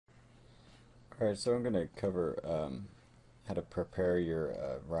Alright, so I'm going to cover how to prepare your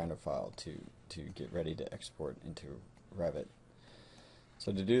Rhino file to get ready to export into Revit.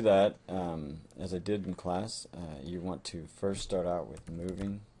 So to do that, as I did in class, you want to first start out with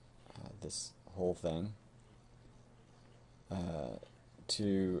moving this whole thing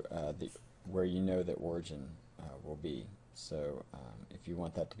to where you know the origin will be. So if you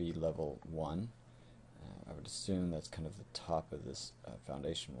want that to be level 1, I would assume that's kind of the top of this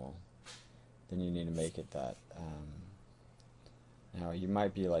foundation wall. Then you need to make it that. Now you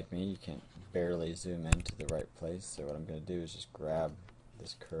might be like me, you can't barely zoom into the right place, so what I'm going to do is just grab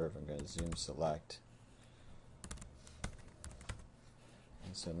this curve, I'm going to zoom select,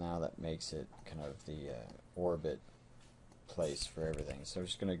 and so now that makes it kind of the orbit place for everything. So I'm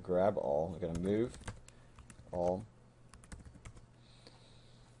just going to grab all, I'm going to move all,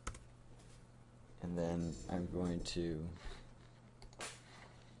 and then I'm going to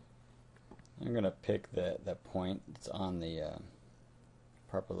pick that point that's on the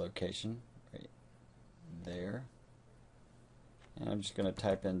proper location right there, and I'm just going to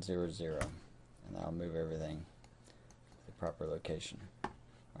type in 0, 0, and that'll move everything to the proper location.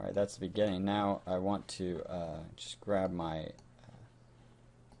 Alright, that's the beginning. Now I want to just grab my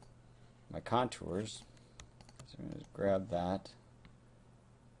contours. So I'm going to grab that,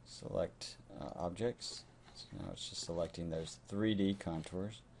 select objects. So now it's just selecting those 3D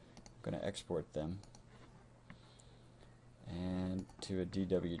contours. I'm going to export them and to a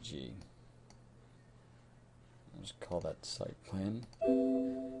DWG. I'll just call that site plan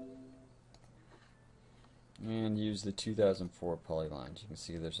and use the 2004 polylines. You can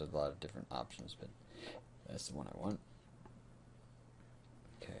see there's a lot of different options, but that's the one I want.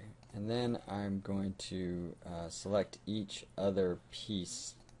 Okay, and then I'm going to select each other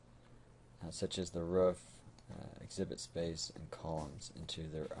piece, such as the roof, exhibit space, and columns into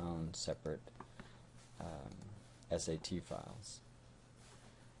their own separate SAT files.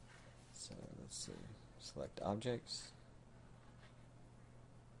 So let's see, select objects.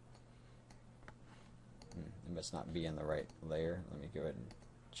 It must not be in the right layer. Let me go ahead and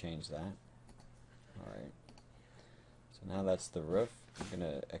change that. Alright, so now that's the roof. I'm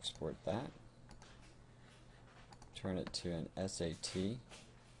going to export that, turn it to an SAT,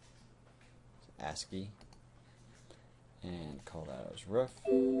 ASCII, and call that as roof.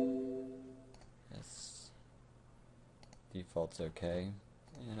 Yes, default's okay,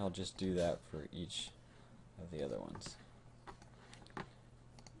 and I'll just do that for each of the other ones.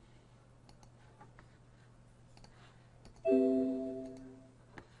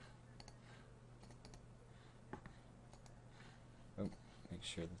 Oh, make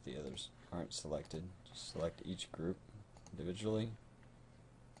sure that the others aren't selected. Just select each group individually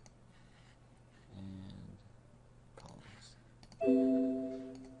and columns.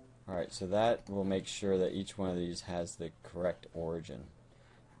 Alright, so that will make sure that each one of these has the correct origin.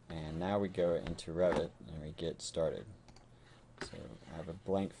 And now we go into Revit and we get started. So I have a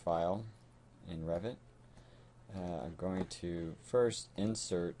blank file in Revit. I'm going to first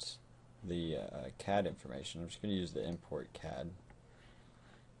insert the CAD information. I'm just going to use the import CAD.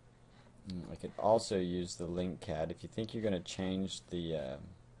 I could also use the link CAD. If you think you're going to change the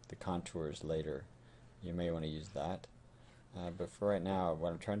contours later, you may want to use that. But for right now,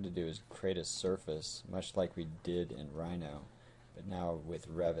 what I'm trying to do is create a surface, much like we did in Rhino, but now with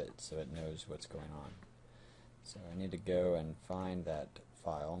Revit, so it knows what's going on. So I need to go and find that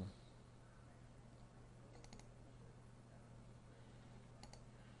file.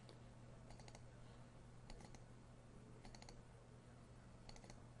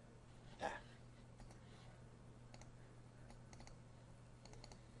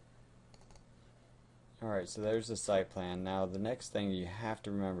 Alright, so there's the site plan. Now the next thing you have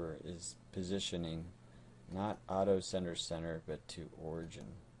to remember is positioning, not auto center, but to origin.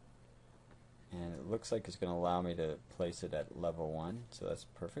 And it looks like it's going to allow me to place it at level 1, so that's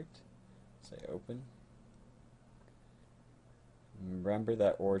perfect. Say open. Remember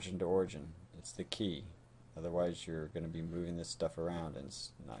that origin to origin. It's the key. Otherwise you're going to be moving this stuff around and it's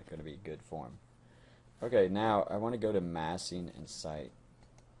not going to be good form. Okay, now I want to go to massing and site.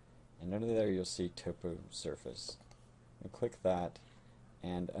 And under there you'll see Topo Surface. I'll click that,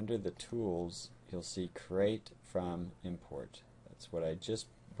 and under the tools you'll see Create from Import. That's what I just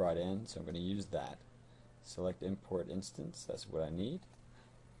brought in, so I'm going to use that. Select Import Instance, that's what I need.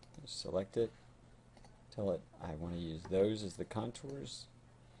 Just select it, tell it I want to use those as the contours,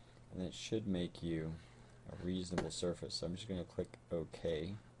 and it should make you a reasonable surface. So I'm just going to click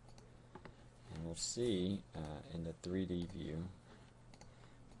OK, and we'll see in the 3D view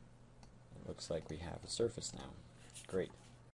looks like we have a surface now. Great.